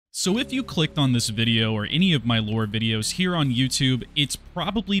So if you clicked on this video or any of my lore videos here on YouTube, it's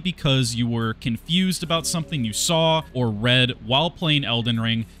probably because you were confused about something you saw or read while playing Elden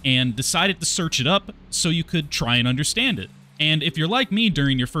Ring and decided to search it up so you could try and understand it. And if you're like me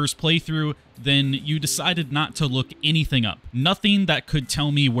during your first playthrough, then you decided not to look anything up. Nothing that could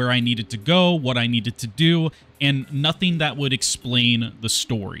tell me where I needed to go, what I needed to do, and nothing that would explain the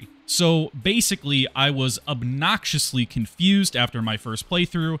story. So basically, I was obnoxiously confused after my first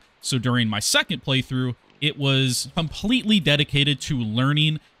playthrough, so during my second playthrough, it was completely dedicated to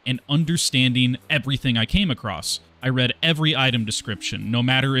learning and understanding everything I came across. I read every item description, no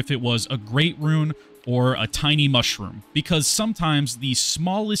matter if it was a great rune or a tiny mushroom, because sometimes the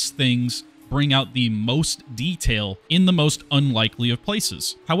smallest things bring out the most detail in the most unlikely of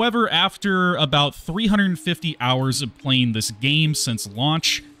places. However, after about 350 hours of playing this game since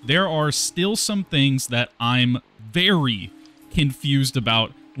launch, there are still some things that I'm very confused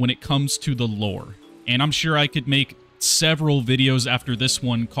about when it comes to the lore. And I'm sure I could make several videos after this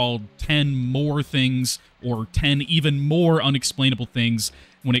one called 10 more things or 10 even more unexplainable things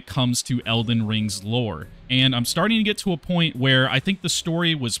when it comes to Elden Ring's lore. And I'm starting to get to a point where I think the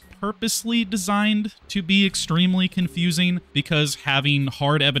story was purposely designed to be extremely confusing, because having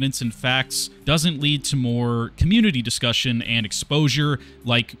hard evidence and facts doesn't lead to more community discussion and exposure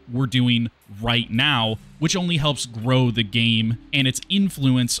like we're doing right now, which only helps grow the game and its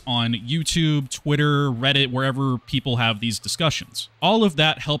influence on YouTube, Twitter, Reddit, wherever people have these discussions. All of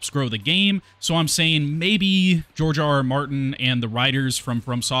that helps grow the game, so I'm saying maybe George R.R. Martin and the writers from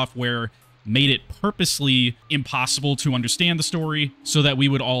Software made it purposely impossible to understand the story so that we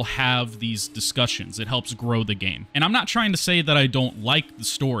would all have these discussions. It helps grow the game. And I'm not trying to say that I don't like the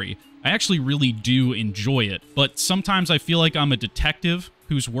story. I actually really do enjoy it, but sometimes I feel like I'm a detective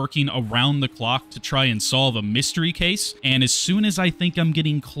who's working around the clock to try and solve a mystery case, and as soon as I think I'm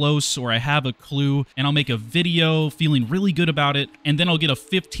getting close or I have a clue, and I'll make a video feeling really good about it, and then I'll get a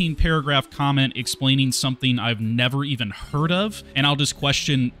 15-paragraph comment explaining something I've never even heard of, and I'll just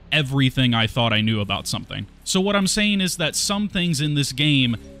question everything I thought I knew about something. So what I'm saying is that some things in this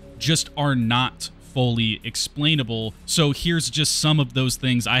game just are not fully explainable, so here's just some of those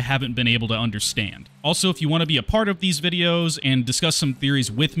things I haven't been able to understand. Also, if you want to be a part of these videos and discuss some theories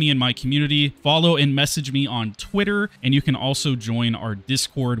with me and my community, follow and message me on Twitter, and you can also join our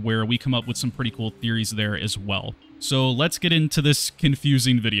Discord where we come up with some pretty cool theories there as well. So let's get into this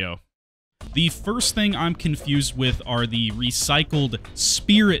confusing video. The first thing I'm confused with are the recycled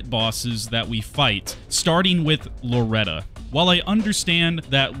spirit bosses that we fight, starting with Loretta. While I understand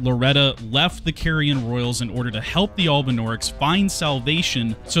that Loretta left the Carrion Royals in order to help the Albinaurics find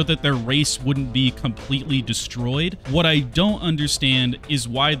salvation so that their race wouldn't be completely destroyed, what I don't understand is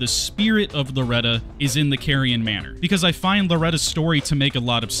why the spirit of Loretta is in the Carrion Manor. Because I find Loretta's story to make a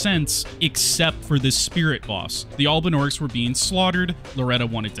lot of sense, except for this spirit boss. The Albinaurics were being slaughtered, Loretta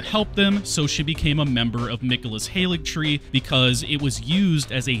wanted to help them, so she became a member of Miquella's Haligtree because it was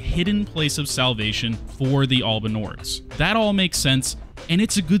used as a hidden place of salvation for the Albinaurics. That all makes sense, and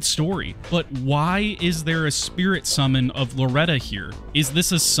it's a good story. But why is there a spirit summon of Loretta here? Is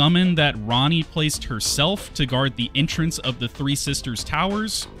this a summon that Ranni placed herself to guard the entrance of the Three Sisters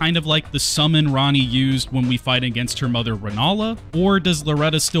Towers? Kind of like the summon Ranni used when we fight against her mother Rennala? Or does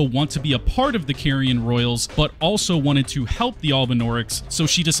Loretta still want to be a part of the Carrion Royals, but also wanted to help the Albinaurics, so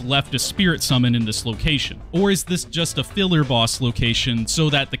she just left a spirit summon in this location? Or is this just a filler boss location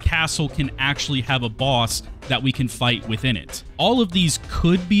so that the castle can actually have a boss that we can fight within it? All of these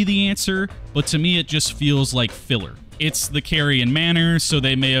could be the answer, but to me it just feels like filler. It's the Carrion Manor, so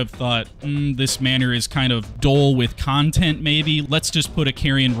they may have thought, this manor is kind of dull with content maybe. Let's just put a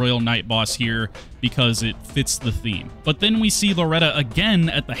Carrion Royal Night Boss here because it fits the theme. But then we see Loretta again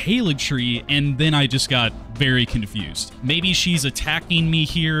at the Haligtree, and then I just got very confused. Maybe she's attacking me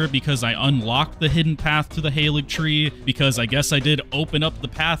here because I unlocked the hidden path to the Haligtree, because I guess I did open up the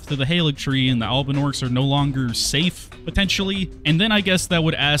path to the Haligtree and the Albinaurics are no longer safe, potentially. And then I guess that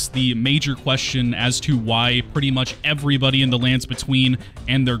would ask the major question as to why pretty much everybody in the Lands Between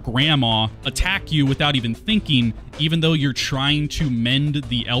and their grandma attack you without even thinking, even though you're trying to mend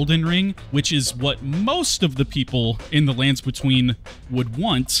the Elden Ring, which is what most of the people in the Lands Between would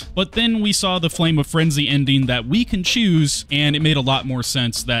want. But then we saw the Flame of Frenzy ending that we can choose, and it made a lot more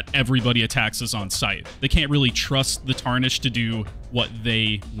sense that everybody attacks us on sight. They can't really trust the Tarnished to do what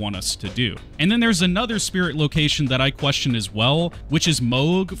they want us to do. And then there's another spirit location that I question as well, which is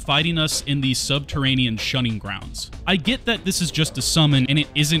Mohg fighting us in the subterranean shunning grounds. I get that this is just a summon and it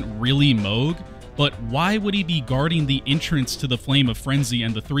isn't really Mohg, but why would he be guarding the entrance to the Flame of Frenzy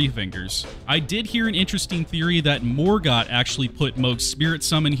and the Three Fingers? I did hear an interesting theory that Morgott actually put Mohg's spirit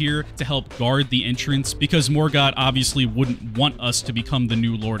summon here to help guard the entrance, because Morgott obviously wouldn't want us to become the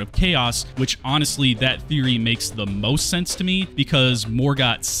new Lord of Chaos, which honestly, that theory makes the most sense to me, because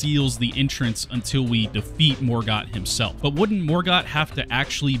Morgott seals the entrance until we defeat Morgott himself. But wouldn't Morgott have to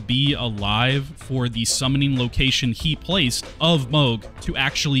actually be alive for the summoning location he placed of Mohg to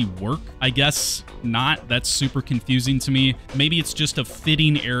actually work? I guess not. That's super confusing to me. Maybe it's just a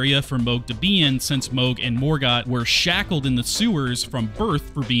fitting area for Mohg to be in, since Mohg and Morgott were shackled in the sewers from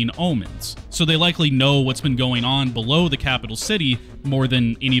birth for being omens. So they likely know what's been going on below the capital city more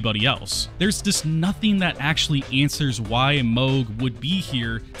than anybody else. There's just nothing that actually answers why Mohg would be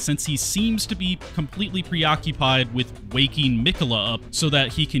here, since he seems to be completely preoccupied with waking Miquella up so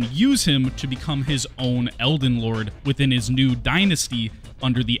that he can use him to become his own Elden Lord within his new dynasty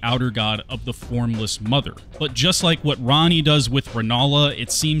under the outer god of the Formless Mother. But just like what Ranni does with Rennala,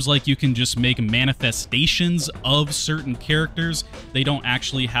 it seems like you can just make manifestations of certain characters. They don't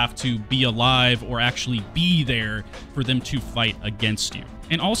actually have to be alive or actually be there for them to fight against you.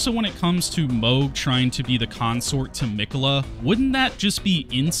 And also, when it comes to Mohg trying to be the consort to Miquella, wouldn't that just be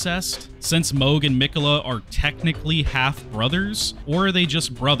incest? Since Mohg and Miquella are technically half-brothers? Or are they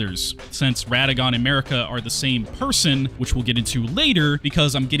just brothers, since Radagon and Marika are the same person, which we'll get into later,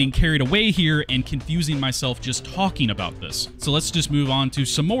 because I'm getting carried away here and confusing myself just talking about this. So let's just move on to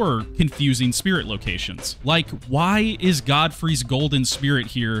some more confusing spirit locations. Like, why is Godfrey's golden spirit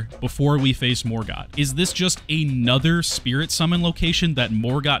here before we face Morgott? Is this just another spirit summon location that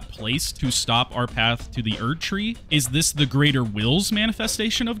Morgott placed to stop our path to the Erd Tree? Is this the Greater Will's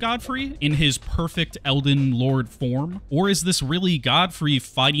manifestation of Godfrey in his perfect Elden Lord form? Or is this really Godfrey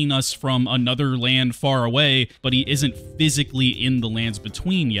fighting us from another land far away, but he isn't physically in the lands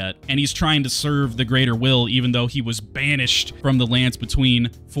between yet, and he's trying to serve the Greater Will even though he was banished from the lands between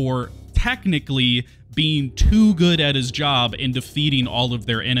for technically being too good at his job in defeating all of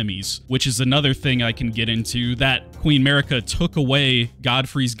their enemies, which is another thing I can get into, that Queen Marika took away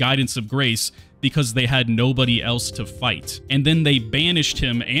Godfrey's guidance of grace because they had nobody else to fight. And then they banished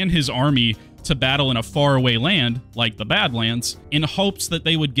him and his army to battle in a faraway land, like the Badlands, in hopes that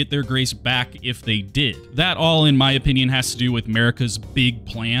they would get their grace back if they did. That all, in my opinion, has to do with Marika's big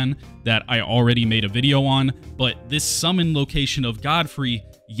plan that I already made a video on, but this summon location of Godfrey,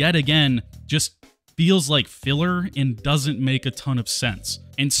 yet again, just feels like filler and doesn't make a ton of sense.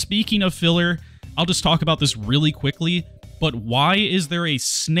 And speaking of filler, I'll just talk about this really quickly, but why is there a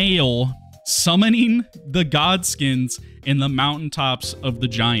snail summoning the godskins in the mountaintops of the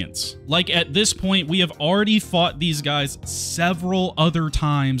giants? Like, at this point, we have already fought these guys several other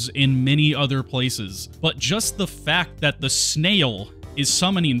times in many other places, but just the fact that the snail is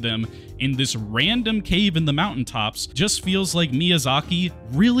summoning them in this random cave in the mountaintops just feels like Miyazaki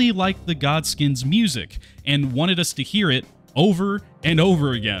really liked the Godskins music and wanted us to hear it over and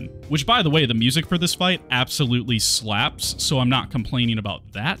over again. Which, by the way, the music for this fight absolutely slaps, so I'm not complaining about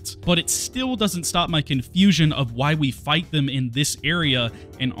that. But it still doesn't stop my confusion of why we fight them in this area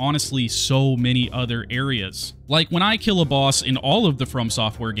and honestly so many other areas. Like, when I kill a boss in all of the From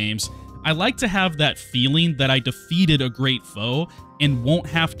Software games, I like to have that feeling that I defeated a great foe and won't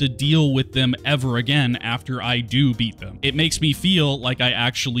have to deal with them ever again after I do beat them. It makes me feel like I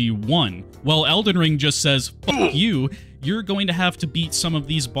actually won. Well, Elden Ring just says, fuck you, you're going to have to beat some of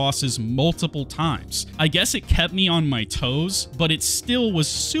these bosses multiple times. I guess it kept me on my toes, but it still was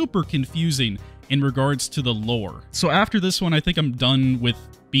super confusing in regards to the lore. So after this one, I think I'm done with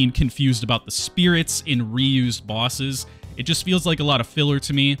being confused about the spirits in reused bosses. It just feels like a lot of filler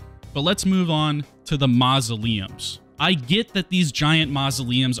to me. But let's move on to the mausoleums. I get that these giant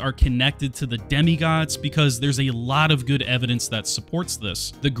mausoleums are connected to the demigods because there's a lot of good evidence that supports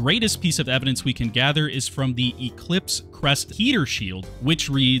this. The greatest piece of evidence we can gather is from the Eclipse Crest Heater Shield, which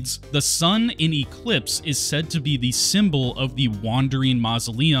reads, "The sun in eclipse is said to be the symbol of the wandering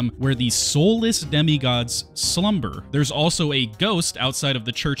mausoleum where the soulless demigods slumber." There's also a ghost outside of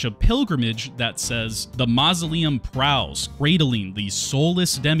the Church of Pilgrimage that says, "The mausoleum prowls, cradling the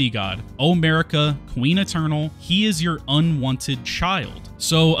soulless demigod. O Marika, Queen Eternal, he is your unwanted child."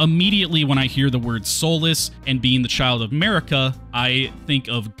 So immediately when I hear the word soulless and being the child of Marika, I think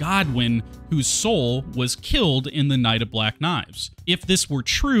of Godwyn, whose soul was killed in the Night of Black Knives. If this were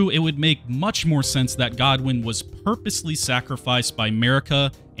true, it would make much more sense that Godwyn was purposely sacrificed by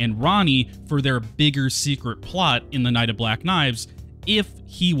Marika and Ranni for their bigger secret plot in the Night of Black Knives, if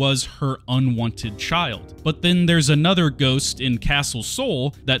he was her unwanted child. But then there's another ghost in Castle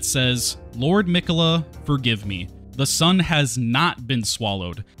Sol that says, "Lord Miquella, forgive me. The sun has not been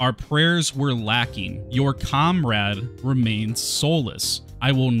swallowed. Our prayers were lacking. Your comrade remains soulless.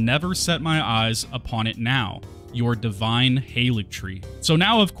 I will never set my eyes upon it now. Your divine Haligtree. So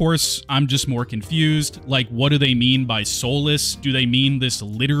now, of course, I'm just more confused. Like, what do they mean by soulless? Do they mean this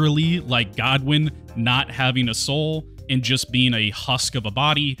literally, like Godwin not having a soul and just being a husk of a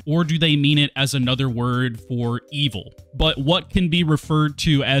body? Or do they mean it as another word for evil? But what can be referred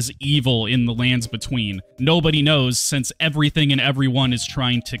to as evil in the lands between? Nobody knows, since everything and everyone is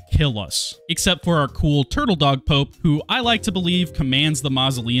trying to kill us. Except for our cool turtle dog pope, who I like to believe commands the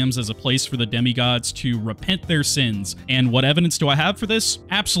mausoleums as a place for the demigods to repent their sins. And what evidence do I have for this?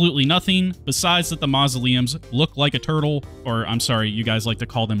 Absolutely nothing, besides that the mausoleums look like a turtle, or I'm sorry, you guys like to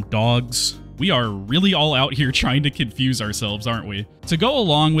call them dogs. We are really all out here trying to confuse ourselves, aren't we? To go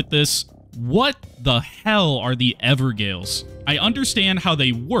along with this, what the hell are the Evergales? I understand how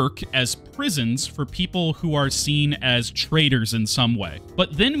they work as prisons for people who are seen as traitors in some way.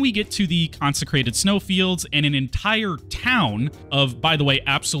 But then we get to the consecrated snowfields, and an entire town of, by the way,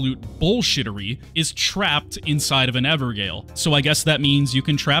 absolute bullshittery is trapped inside of an Evergale. So I guess that means you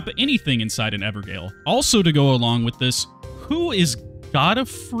can trap anything inside an Evergale. Also, to go along with this, who is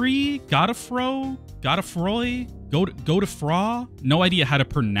Godofroy? No idea how to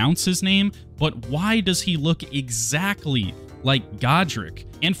pronounce his name, but why does he look exactly like Godric?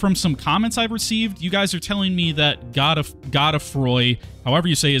 And from some comments I've received, you guys are telling me that Godofroy, however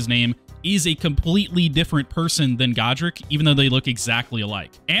you say his name, is a completely different person than Godric, even though they look exactly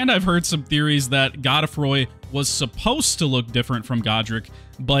alike. And I've heard some theories that Godofroy was supposed to look different from Godric,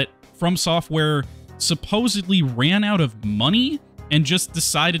 but From Software supposedly ran out of money and just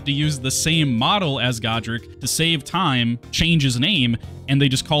decided to use the same model as Godric to save time, change his name, and they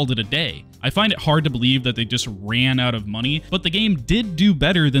just called it a day. I find it hard to believe that they just ran out of money, but the game did do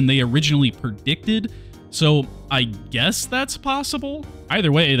better than they originally predicted, so I guess that's possible?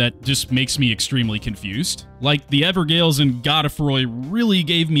 Either way, that just makes me extremely confused. Like, the Evergales and Godofroy really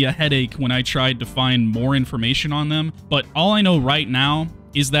gave me a headache when I tried to find more information on them, but all I know right now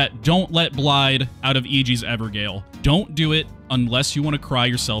is that don't let Blide out of Eegee's Evergale. Don't do it unless you want to cry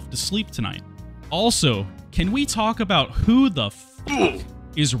yourself to sleep tonight. Also, can we talk about who the fuck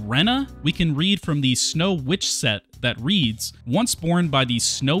is Rena? We can read from the Snow Witch set that reads, once born by the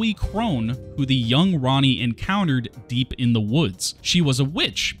snowy crone who the young Ranni encountered deep in the woods. She was a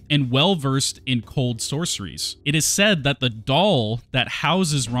witch and well-versed in cold sorceries. It is said that the doll that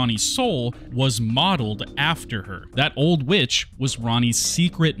houses Ranni's soul was modeled after her. That old witch was Ranni's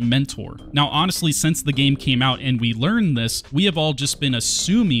secret mentor. Now, honestly, since the game came out and we learned this, we have all just been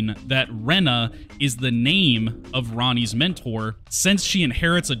assuming that Rena is the name of Ranni's mentor. Since she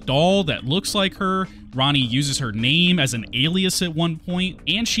inherits a doll that looks like her, Ranni uses her name as an alias at one point,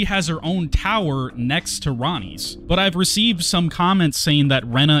 and she has her own tower next to Ranni's. But I've received some comments saying that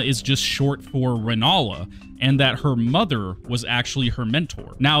Rena is just short for Renala, and that her mother was actually her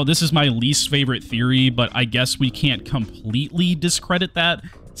mentor. Now, this is my least favorite theory, but I guess we can't completely discredit that,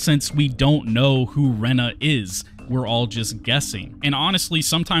 since we don't know who Rena is. We're all just guessing. And honestly,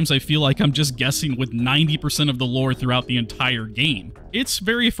 sometimes I feel like I'm just guessing with 90% of the lore throughout the entire game. It's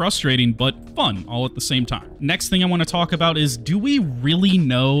very frustrating, but fun all at the same time. Next thing I want to talk about is, do we really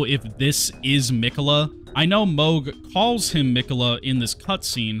know if this is Miquella? I know Mohg calls him Miquella in this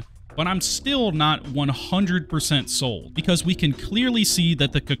cutscene, but I'm still not 100% sold, because we can clearly see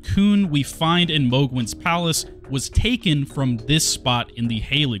that the cocoon we find in Mohgwyn's palace was taken from this spot in the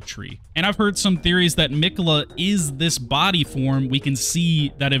Haligtree. And I've heard some theories that Miquella is this body form we can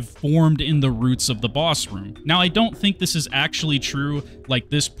see that have formed in the roots of the boss room. Now, I don't think this is actually true, like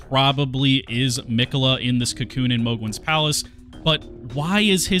this probably is Miquella in this cocoon in Mohgwyn's palace, but why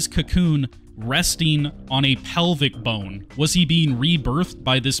is his cocoon resting on a pelvic bone? Was he being rebirthed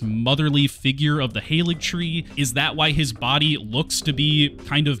by this motherly figure of the Haligtree? Is that why his body looks to be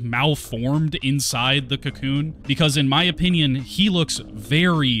kind of malformed inside the cocoon? Because in my opinion, he looks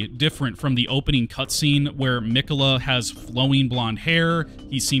very different from the opening cutscene where Miquella has flowing blonde hair.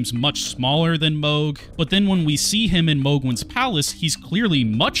 He seems much smaller than Mohg. But then when we see him in Mohgwyn's palace, he's clearly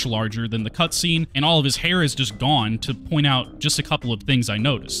much larger than the cutscene, and all of his hair is just gone, to point out just a couple of things I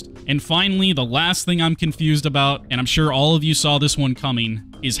noticed. And finally, the last thing I'm confused about, and I'm sure all of you saw this one coming,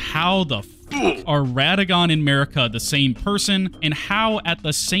 is how the fuck are Radagon and Marika the same person, and how at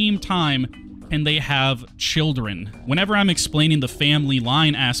the same time can they have children? Whenever I'm explaining the family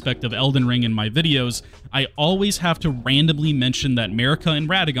line aspect of Elden Ring in my videos, I always have to randomly mention that Marika and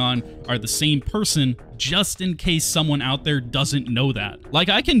Radagon are the same person just in case someone out there doesn't know that. Like,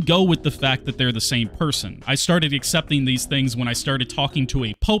 I can go with the fact that they're the same person. I started accepting these things when I started talking to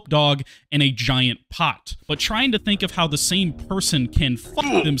a Pope dog in a giant pot. But trying to think of how the same person can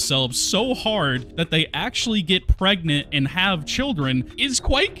fuck themselves so hard that they actually get pregnant and have children is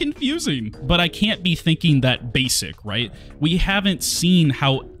quite confusing. But I can't be thinking that basic, right? We haven't seen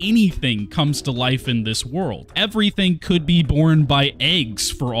how anything comes to life in this world. Everything could be born by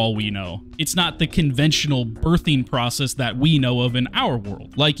eggs for all we know. It's not the conventional birthing process that we know of in our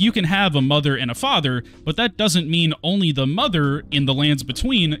world. Like, you can have a mother and a father, but that doesn't mean only the mother in the lands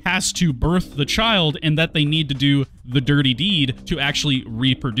between has to birth the child and that they need to do the dirty deed to actually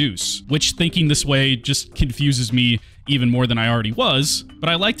reproduce, which thinking this way just confuses me even more than I already was. But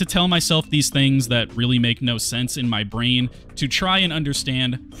I like to tell myself these things that really make no sense in my brain to try and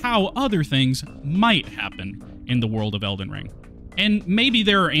understand how other things might happen in the world of Elden Ring. And maybe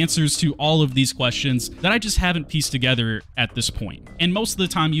there are answers to all of these questions that I just haven't pieced together at this point. And most of the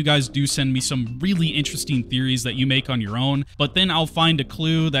time you guys do send me some really interesting theories that you make on your own, but then I'll find a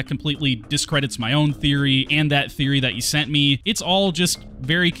clue that completely discredits my own theory and that theory that you sent me. It's all just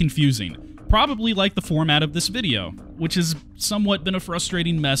very confusing. Probably like the format of this video, which has somewhat been a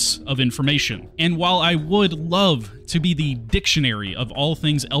frustrating mess of information. And while I would love to be the dictionary of all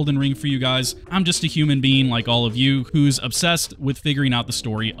things Elden Ring for you guys, I'm just a human being like all of you who's obsessed with figuring out the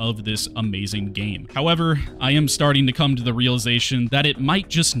story of this amazing game. However, I am starting to come to the realization that it might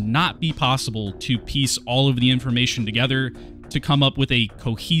just not be possible to piece all of the information together to come up with a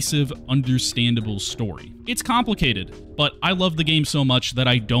cohesive, understandable story. It's complicated, but I love the game so much that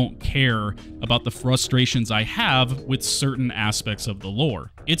I don't care about the frustrations I have with certain aspects of the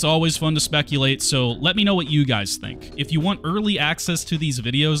lore. It's always fun to speculate, so let me know what you guys think. If you want early access to these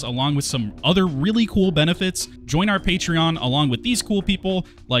videos along with some other really cool benefits, join our Patreon along with these cool people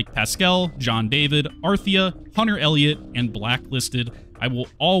like Pascal, John David, Arthea, Hunter Elliott, and Blacklisted. I will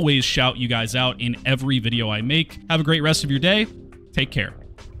always shout you guys out in every video I make. Have a great rest of your day. Take care.